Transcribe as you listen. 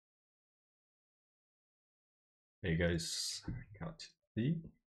Hey guys, Cat T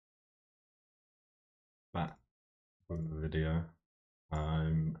back with a video.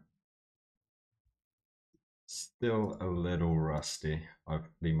 I'm still a little rusty. I've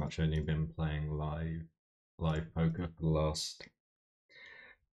pretty much only been playing live poker for the last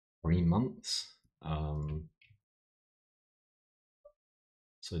 3 months.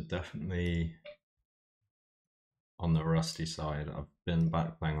 So definitely on the rusty side. I've been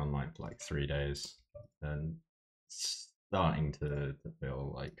back playing online for like 3 days and starting to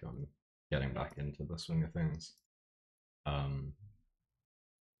feel like I'm getting back into the swing of things. Um,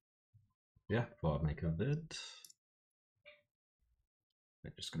 yeah, thought I'd make a vid.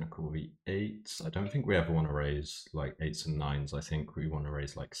 We're just going to call the eights. I don't think we ever want to raise like eights and nines. I think we want to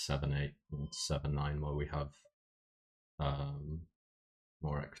raise like 7-8 and 7-9 where we have um,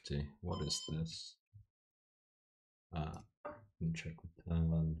 more equity. What is this? Check the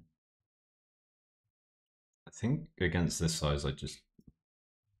turn. I think against this size, I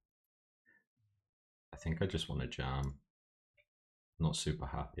think I just want to jam. Not super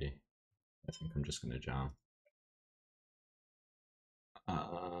happy. I think I'm just going to jam.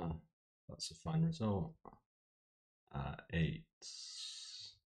 That's a fine result.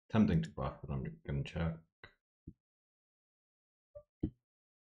 Eights. Tempting to bluff, but I'm going to check.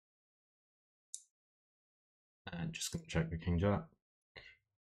 And just going to check the king jack.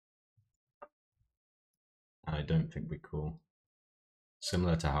 I don't think we call.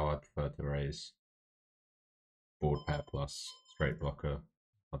 Similar to how I prefer to raise board pair plus straight blocker,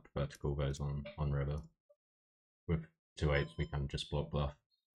 I prefer to call those on river. With 2 8s, we can just block bluff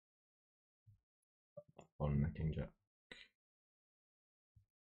on the king jack.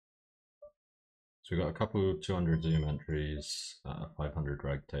 So we've got a couple 200 zoom entries, 500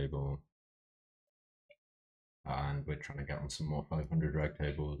 reg table, and we're trying to get on some more 500 reg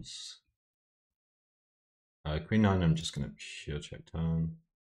tables. Queen 9, I'm just going to pure check turn.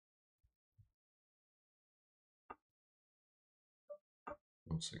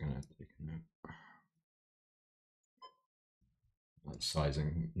 Also going to take a note.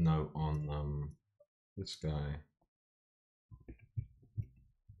 Sizing note on this guy.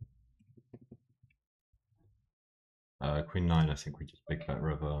 Queen 9, I think we just big bet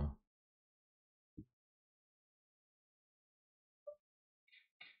river.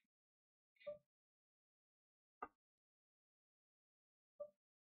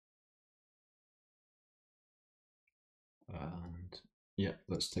 And yeah,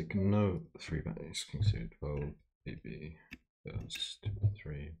 let's take a note. 3 bet ace, king suited 12, maybe first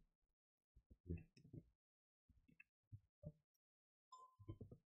 3.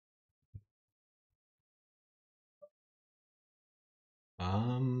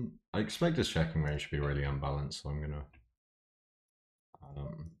 I expect this checking range to be really unbalanced, so I'm gonna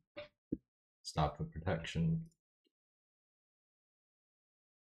stab for protection.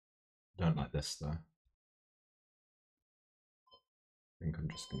 Don't like this though. I think I'm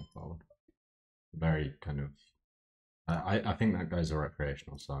just gonna fold. Very kind of. I think that guy's a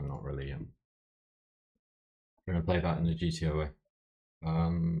recreational, so I'm not really gonna play that in the GTO way. I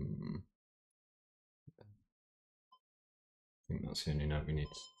think that's the only note we need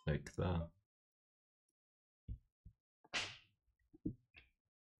to take there.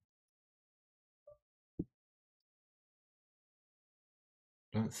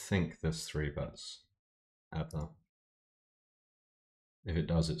 I don't think there's 3 bets ever. If it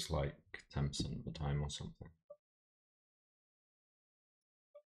does, it's like 10% of the time or something.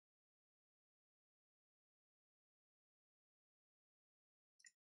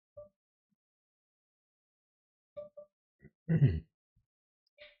 Do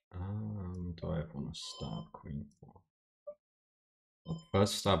I want to stab queen 4? I'll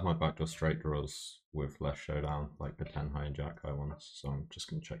first stab my backdoor straight draws with less showdown, like the 10 high and jack high ones, so I'm just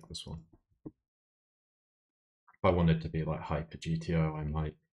going to check this one. If I wanted to be like hyper GTO, I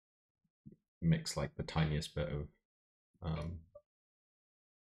might mix like the tiniest bit of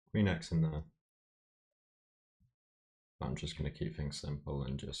queen X in there. But I'm just going to keep things simple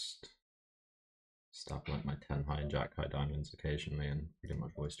and just stab like my 10 high and jack high diamonds occasionally and pretty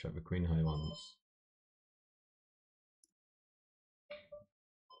much always check the queen high ones.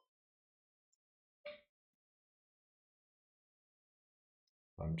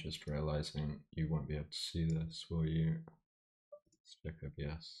 I'm just realizing you won't be able to see this, will you? Let's check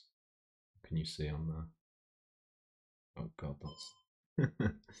OBS. Can you see on there? Oh god, that's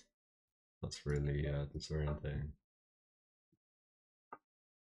that's really disorientating.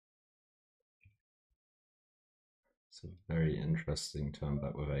 It's a very interesting turn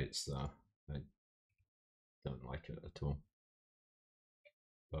bet with 8s there. I don't like it at all.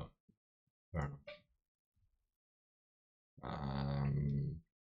 But fair enough.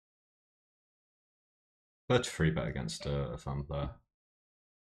 But free bet against a fan player.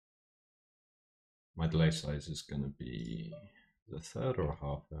 My delay size is going to be the third or a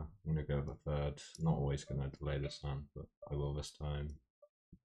half there. I'm going to go with a third. Not always going to delay this hand, but I will this time.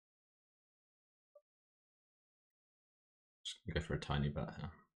 Just going to go for a tiny bet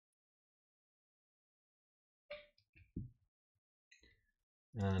here.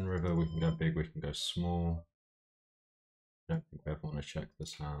 And river, we can go big, we can go small. I don't think we ever want to check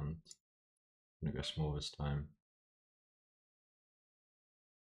this hand. I'm going to go small this time.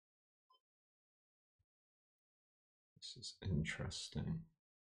 This is interesting.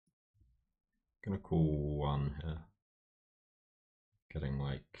 Gonna call one here. Getting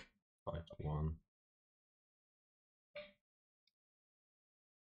like 5-1.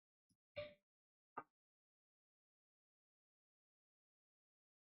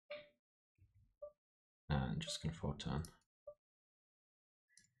 And just gonna 4-10.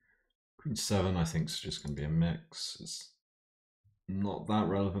 Queen 7 I think is just gonna be a mix. It's not that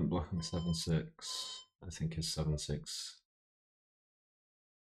relevant blocking 7-6. I think his 7-6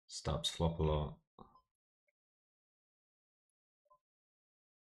 stabs flop a lot.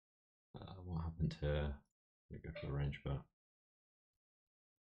 What happened here? We go for the range bet.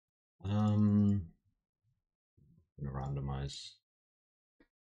 I'm gonna randomize.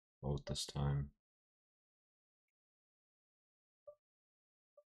 Fold this time.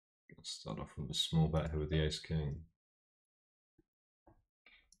 Let's start off with a small bet here with the ace king.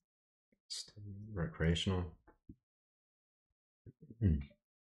 Stay recreational.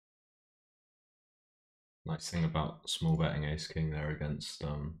 Nice thing about small betting ace king there against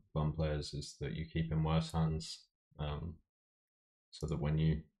bum players is that you keep in worse hands, so that when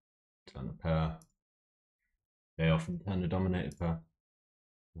you turn a pair, they often turn a dominated pair.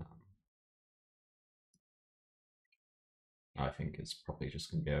 I think it's probably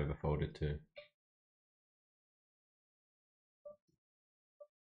just going to be overfolded too.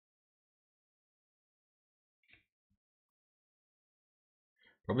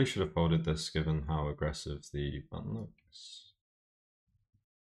 Probably should have folded this given how aggressive the button looks.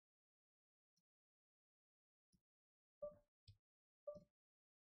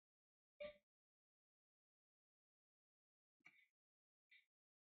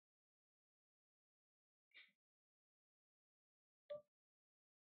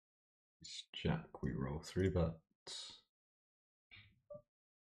 It's jack, we roll 3 bets.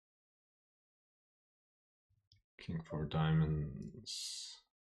 King 4 diamonds.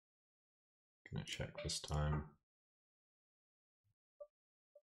 Gonna check this time.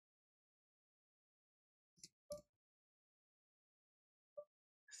 I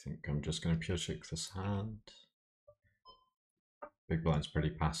think I'm just gonna pure check this hand. Big blind's pretty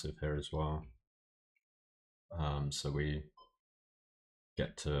passive here as well. So we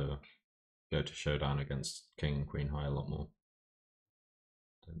get to go to showdown against king and queen high a lot more.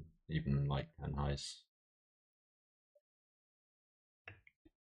 And even like 10 highs.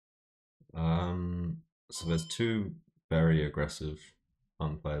 So there's 2 very aggressive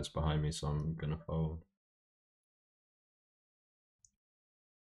fun players behind me, so I'm gonna fold.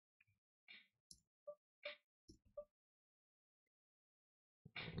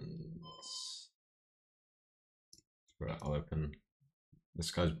 And I'll open.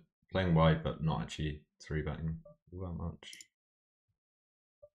 This guy's playing wide, but not actually 3-betting that much.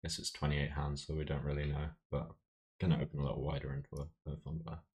 I guess it's 28 hands, so we don't really know, but gonna open a little wider into a fun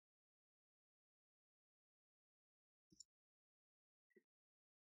player.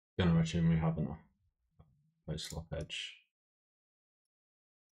 Gonna assume we have enough post flop edge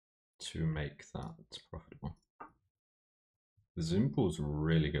to make that profitable. The zoom pool's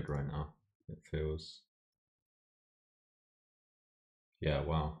really good right now. It feels. Yeah,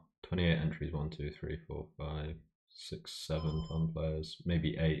 wow. 28 entries, 1, 2, 3, 4, 5, 6, 7 fun players.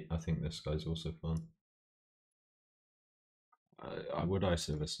 Maybe 8. I think this guy's also fun. I would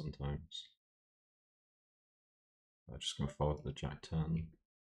ISO this sometimes. I'm just gonna fold the jack 10.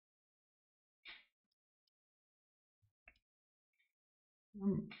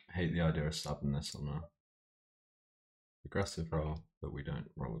 I hate the idea of stabbing this on a aggressive roll, but we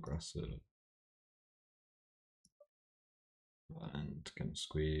don't roll aggressive. And gonna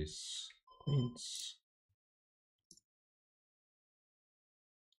squeeze queens.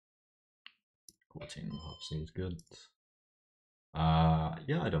 14.5 seems good.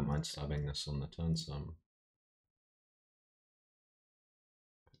 Yeah, I don't mind stabbing this on the turn some.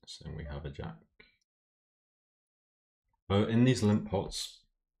 Saying we have a jack. But in these limp pots,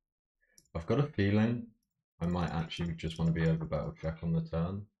 I've got a feeling I might actually just want to be over bet with jack on the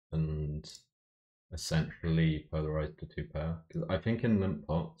turn and essentially polarized to two pair. Because I think in limp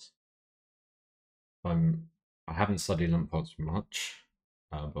pots, I haven't studied limp pots much,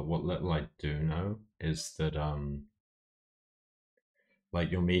 but what little I do know is that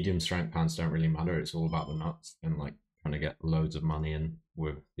like your medium strength hands don't really matter. It's all about the nuts and like trying to get loads of money in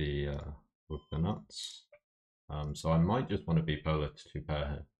with the nuts. So I might just want to be polar to two pair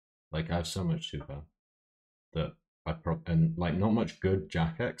here. Like I have so much two pair that and like not much good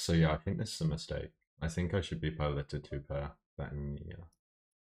jack X. So yeah, I think this is a mistake. I think I should be polar to two pair betting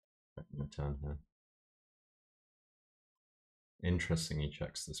the turn here. Interesting, he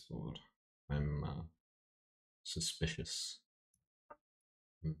checks this board. I'm suspicious.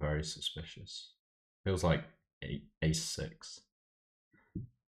 I'm very suspicious. Feels like ace six.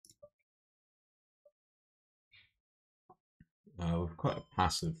 We're quite a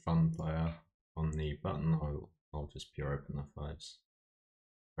passive fun player on the button. I'll just pure open the fives.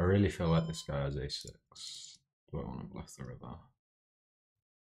 I really feel like this guy has a6. Do I want to bluff the river?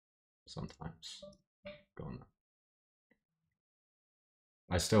 Sometimes. Go on.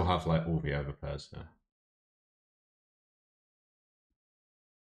 I still have like all the overpairs here.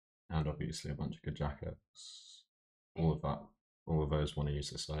 And obviously a bunch of good jackets. All of that. All of those want to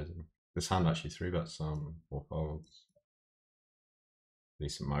use the sizing. This hand actually 3-bets some or folds. At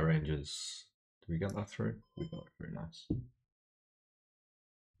least in my ranges. Do we get that through? We got it through, nice.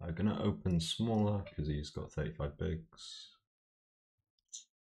 I'm gonna open smaller because he's got 35 bigs.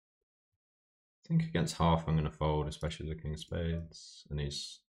 I think against half I'm gonna fold, especially the king of spades, and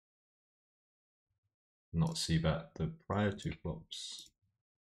he's not c-bet the prior two flops.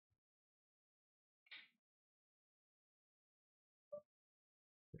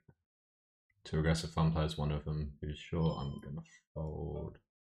 Two aggressive fun players, one of them who's short, I'm gonna fold.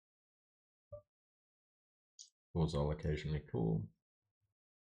 Fours I'll occasionally call.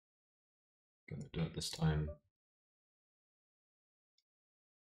 Gonna do it this time.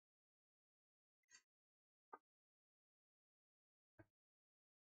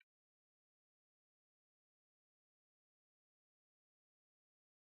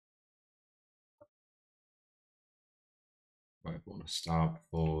 I want to stab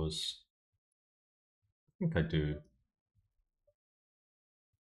fours. I think I do.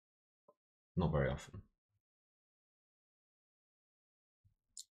 Not very often.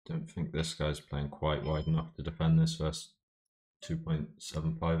 Don't think this guy's playing quite wide enough to defend this first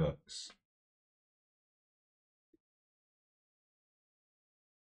 2.75x.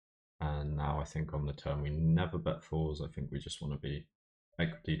 And now I think on the turn we never bet fours. I think we just want to be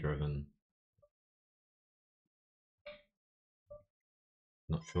equity driven.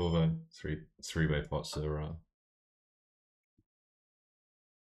 Not sure though. Three-way pots are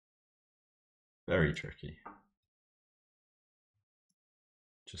very tricky.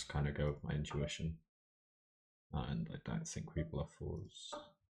 Just kind of go with my intuition. And I don't think we bluff fours.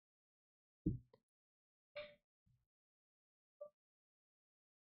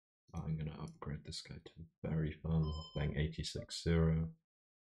 I'm going to upgrade this guy to very fun, playing 86-0.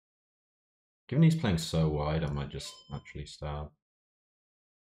 Given he's playing so wide, I might just actually stab.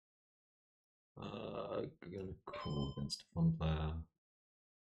 Gonna call against a fun player.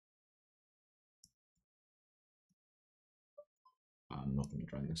 I'm not going to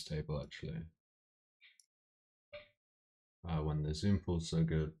drain this table actually. When the zoom pool's so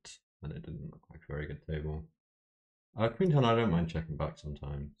good, and it didn't look like a very good table. Queen 10, I don't mind checking back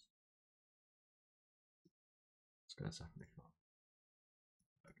sometimes. This guy's definitely fun.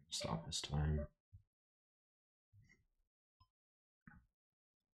 I can start this time.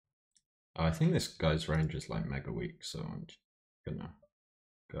 I think this guy's range is like mega weak, so I'm just gonna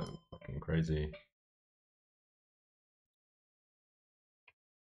go fucking crazy.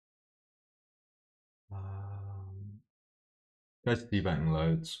 Guy's d-betting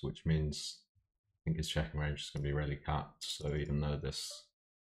loads, which means I think his checking range is going to be really capped. So even though this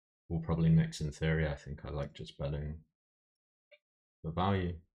will probably mix in theory, I think I like just betting the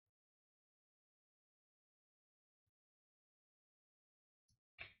value.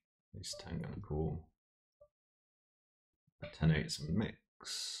 Ace 10 gonna call. 10-8 is a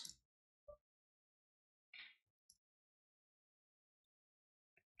mix.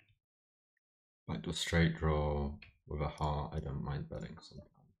 Like a straight draw with a heart, I don't mind betting sometimes.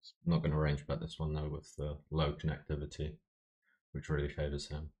 I'm not going to range bet this one though with the low connectivity, which really favors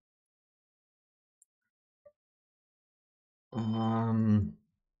him.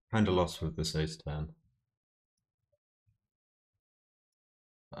 Kind of lost with this ace 10.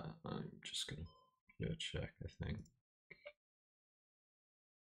 I'm just gonna pure check, I think.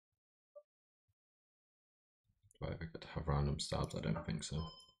 Do I ever get to have random stabs? I don't think so.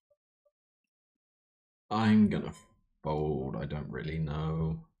 I'm gonna fold. I don't really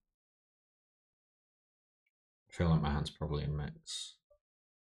know. I feel like my hand's probably a mix.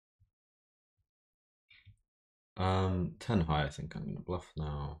 10 high, I think I'm gonna bluff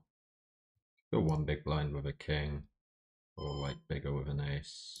now. Go one big blind with a king, or like bigger with an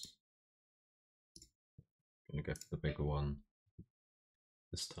ace. Gonna go for the bigger one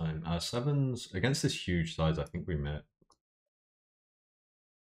this time. Sevens against this huge size. I think we met.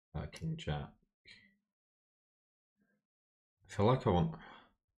 King Jack. I feel like I want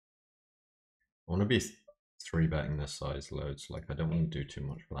to be three betting this size loads. Like I don't want to do too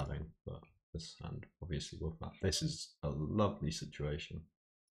much flatting, but this hand obviously will flat. This is a lovely situation.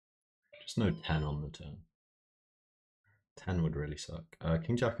 Just no 10 on the turn. 10 would really suck.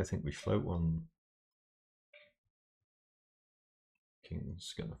 King Jack, I think we float one.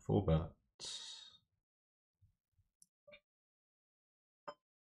 King's gonna 4-bet.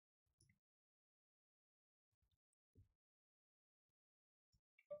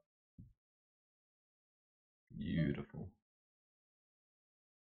 Beautiful.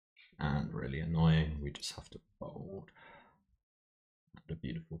 And really annoying. We just have to fold. And a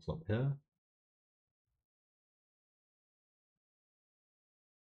beautiful flop here.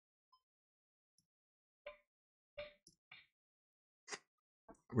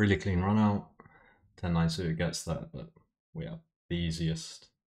 Really clean run out. 10-9 suited gets that, but we have the easiest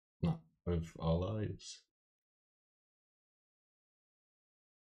nut of our lives.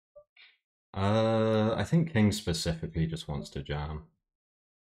 I think King specifically just wants to jam.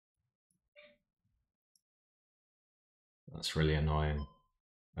 That's really annoying.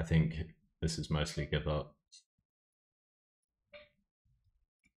 I think this is mostly give up.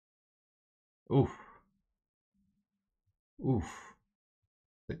 Oof. Oof.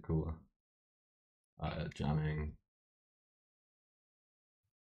 Bit cooler. Jamming.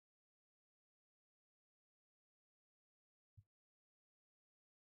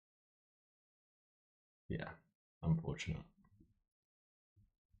 Yeah, unfortunate.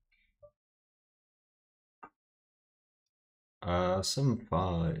 Some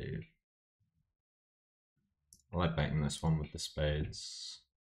 5. I like betting this one with the spades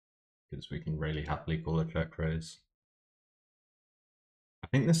because we can really happily call a check raise. I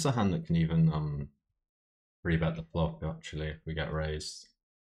think this is a hand that can even re-bet the flop actually if we get raised.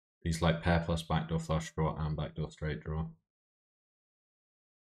 These like pair plus backdoor flush draw and backdoor straight draw.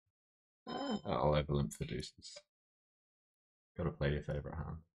 I'll overlimp for deuces. Gotta play your favorite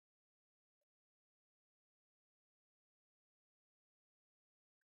hand.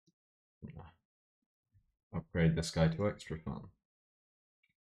 Upgrade this guy to extra fun.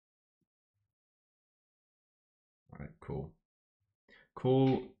 Alright, cool.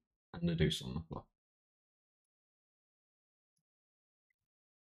 Cool, and a deuce on the flop.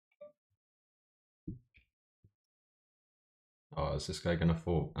 Oh, is this guy gonna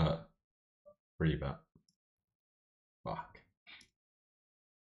fall? Free bet. Fuck.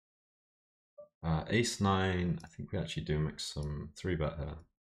 Ace 9, I think we actually do mix some 3-bet here.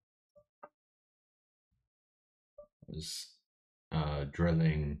 I was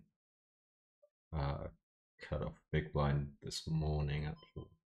drilling cut off big blind this morning actually.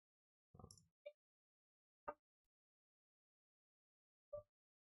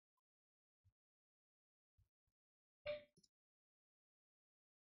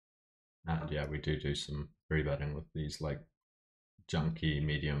 And yeah, we do some 3-betting with these like junky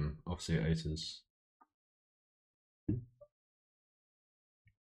medium offsuit aces.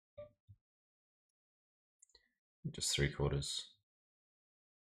 Just 3/4.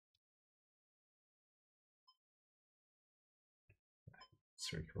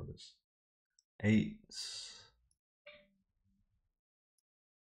 3/4. 8s.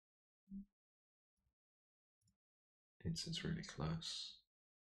 Eights is really close.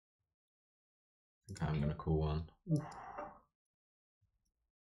 I think I'm gonna call one. Oof.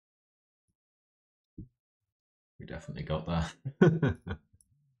 We definitely got that.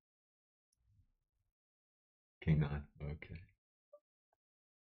 King 9, okay.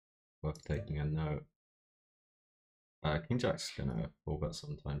 Worth taking a note. King Jack's gonna 4-bet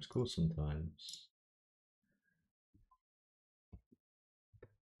sometimes, call sometimes.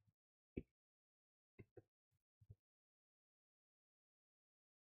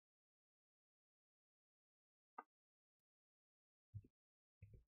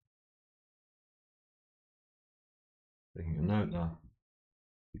 Taking a note there.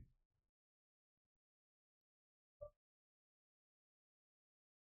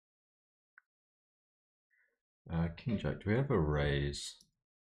 King Jack, do we have a raise?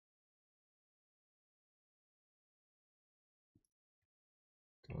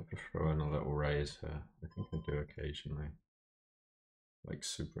 I'll just throw in a little raise here. I think I do occasionally. Like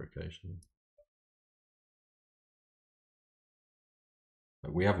super occasionally.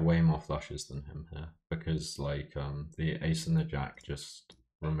 But we have way more flushes than him here because like the ace and the jack just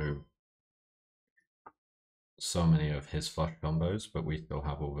remove so many of his flush combos, but we still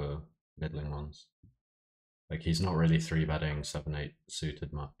have all the middling ones. Like he's not really 3-betting 7-8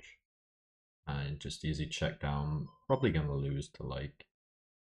 suited much. And just easy check down. Probably gonna lose to like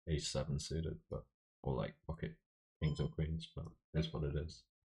ace-7 suited, but or like pocket kings or queens, but it is what it is.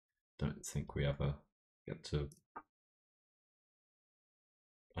 Don't think we ever get to.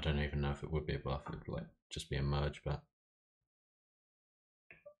 I don't even know if it would be a bluff. It would like just be a merge bet.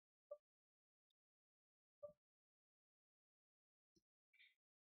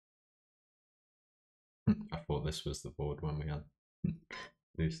 I thought this was the board when we had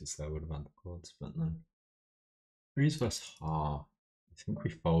Lucis there would have had the quads, but no. Threes versus half. I think we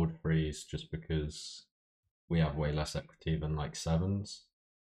fold threes just because we have way less equity than like sevens,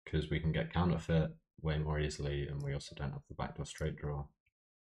 because we can get counterfeit way more easily, and we also don't have the backdoor straight draw.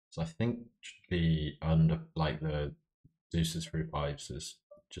 So I think the under like the deuces through fives is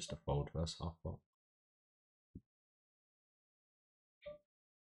just a fold versus half pot.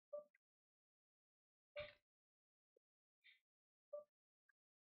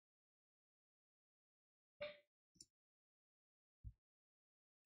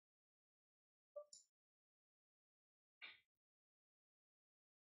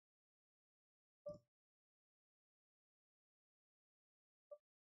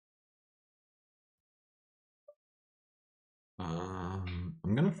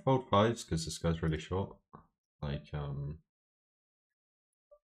 I'm gonna fold fives because this guy's really short. Like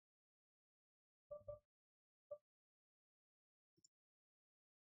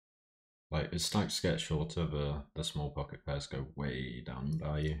as stacks get shorter, the small pocket pairs go way down in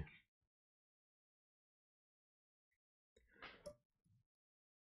value.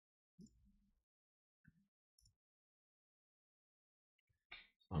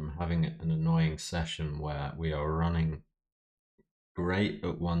 I'm having an annoying session where we are running great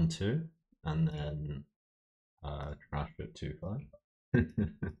at 1-2 and then trash at 2-5.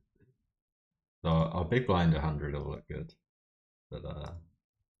 So our big blind 100 will look good, but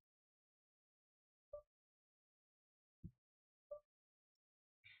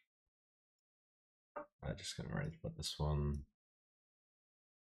I'm just gonna range bet this one.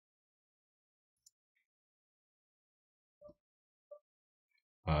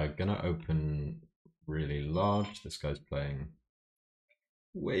 Gonna open really large. This guy's playing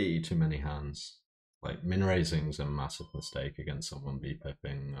way too many hands. Like min raising's a massive mistake against someone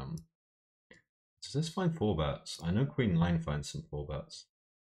b-pipping. Does this find 4-bets? I know Queen 9 finds some 4-bets.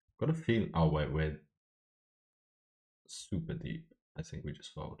 Got a feel. Oh wait, we're super deep. I think we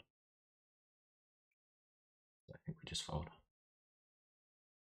just fold. I think we just fold.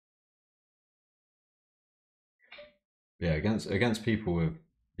 Yeah, against people with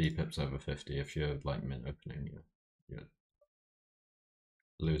b-pips over 50, if you're like min opening, you're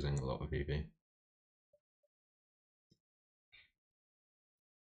losing a lot of EV.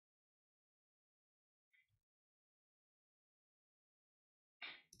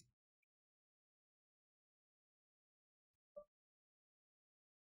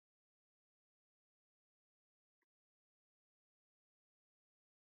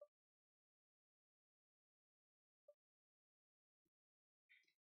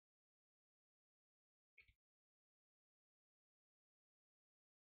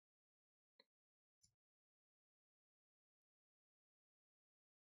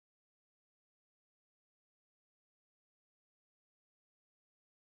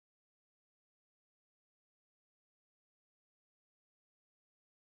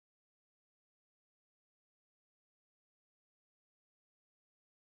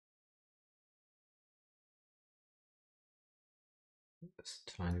 It's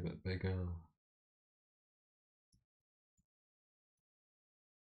a tiny bit bigger.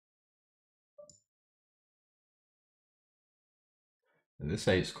 This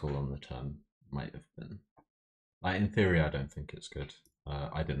eight's call on the turn might have been. In theory, I don't think it's good.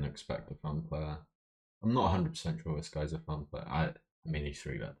 I didn't expect a fun player. I'm not 100% sure this guy's a fun player. I mean, he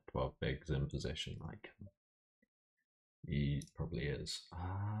 3-bet 12 bigs in position. Like, he probably is. I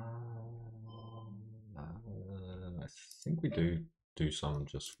think we do some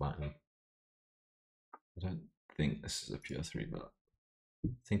just flattening. I don't think this is a pure 3-bet. I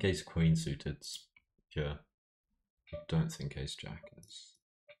think ace queen suited's pure. I don't think ace jack is.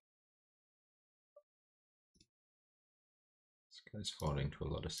 This guy's falling to a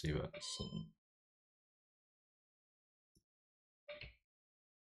lot of c-bets.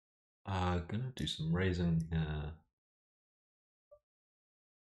 Gonna do some raising here.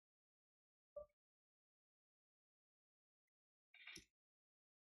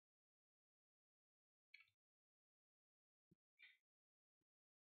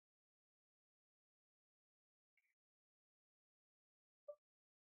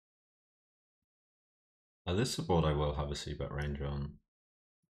 This support I will have a c-bet range on,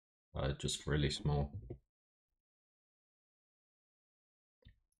 just really small.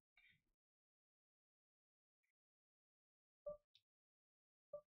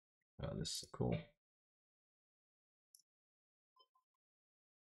 This is cool.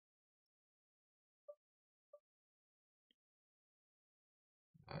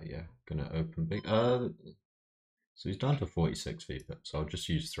 Yeah, gonna open big. So he's down to 46 VPIP, so I'll just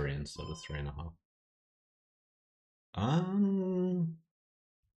use 3 instead of 3.5.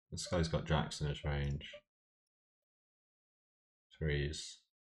 This guy's got jacks in his range. Threes.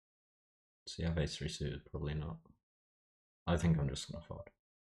 Does he have ace-3 suited? Probably not. I think I'm just gonna fold.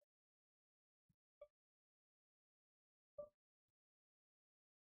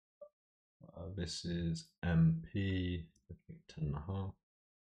 This is MP, I think 10.5.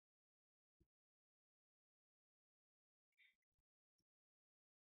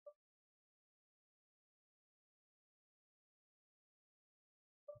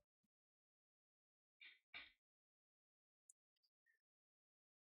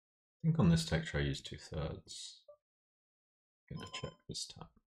 I think on this texture I use 2/3. Gonna check this time.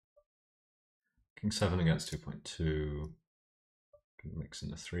 King 7 against 2.2. Gonna mix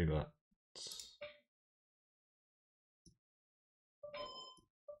in the 3-bet.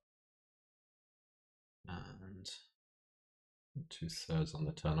 And 2/3 on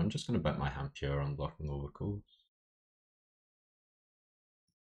the turn. I'm just gonna bet my hand pure on blocking all the calls.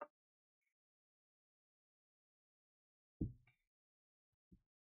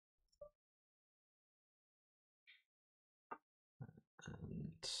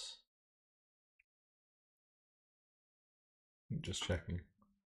 And just checking.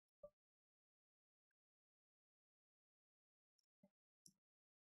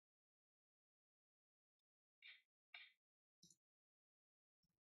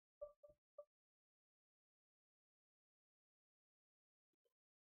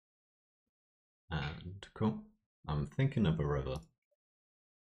 And cool. I'm thinking of a river.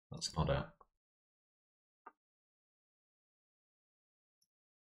 That's not it.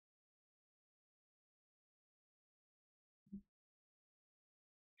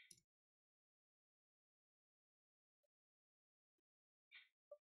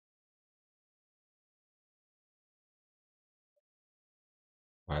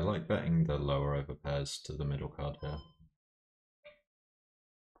 I like betting the lower over pairs to the middle card here.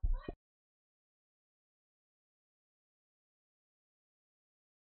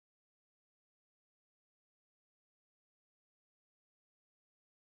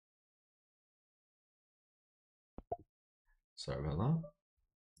 Sorry about that.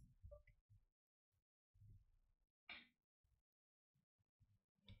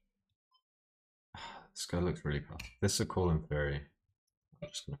 This guy looks really passive. This is a call in theory. I'm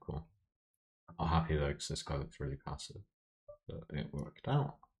just gonna call. I'm happy though because this guy looks really passive. But it worked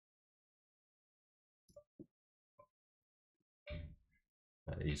out.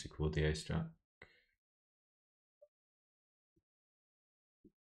 Easy call the ace jack.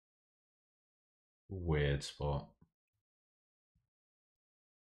 Weird spot.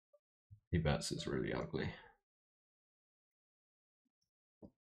 He bets it's really ugly.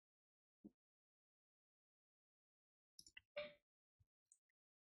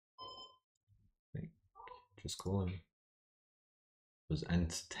 Just call him. Was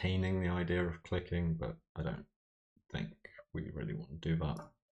entertaining the idea of clicking, but I don't think we really want to do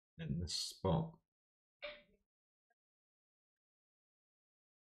that in this spot.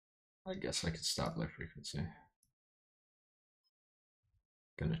 I guess I could stab low frequency.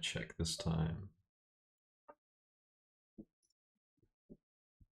 Gonna check this time.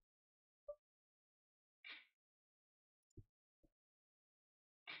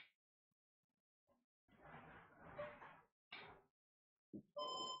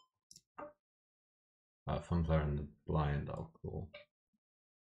 Fun player in the blind, I'll call.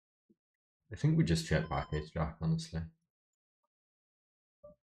 I think we just check back ace jack, honestly.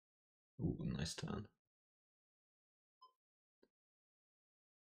 Ooh, nice turn.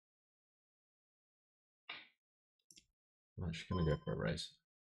 I'm actually gonna go for a raise.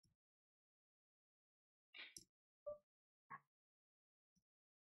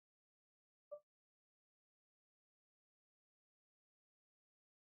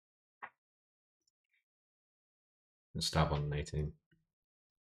 Stab on an 18.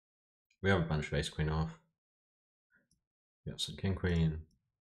 We have a bunch of ace queen off. We have some king queen,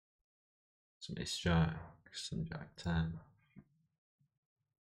 some ace jack, some jack 10. I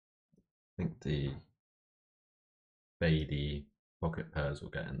think the fadey pocket pairs will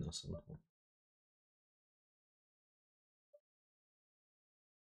get in there sometime.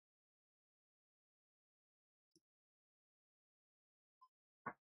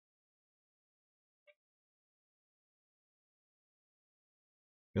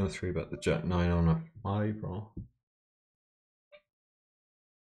 Gonna 3-bet the jack 9 on a 5 roll.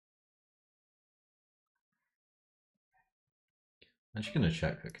 I'm just gonna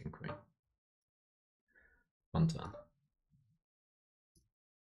check for king queen. Fun turn.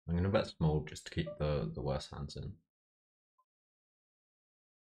 I'm gonna bet small just to keep the worst hands in.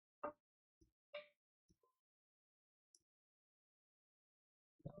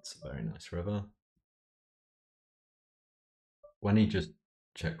 That's a very nice river. When he just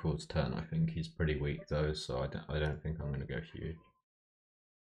check calls turn, I think he's pretty weak though, so I don't think I'm gonna go huge.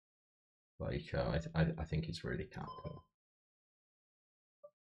 Like I think he's really capped here.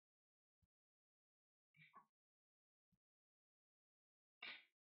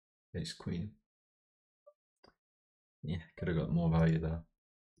 Ace queen. Yeah, could have got more value there,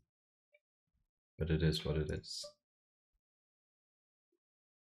 but it is what it is.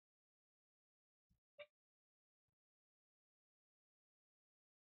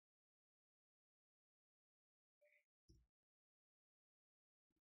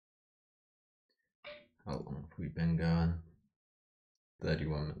 How long have we been going?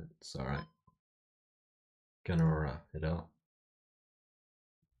 31 minutes, alright. Gonna wrap it up.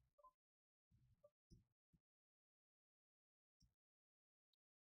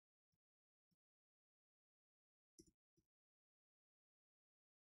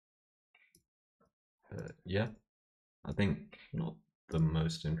 Yeah, I think not the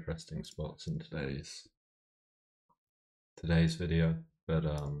most interesting spots in today's video, but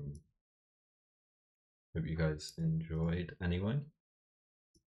hope you guys enjoyed anyway.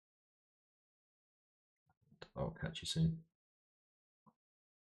 I'll catch you soon.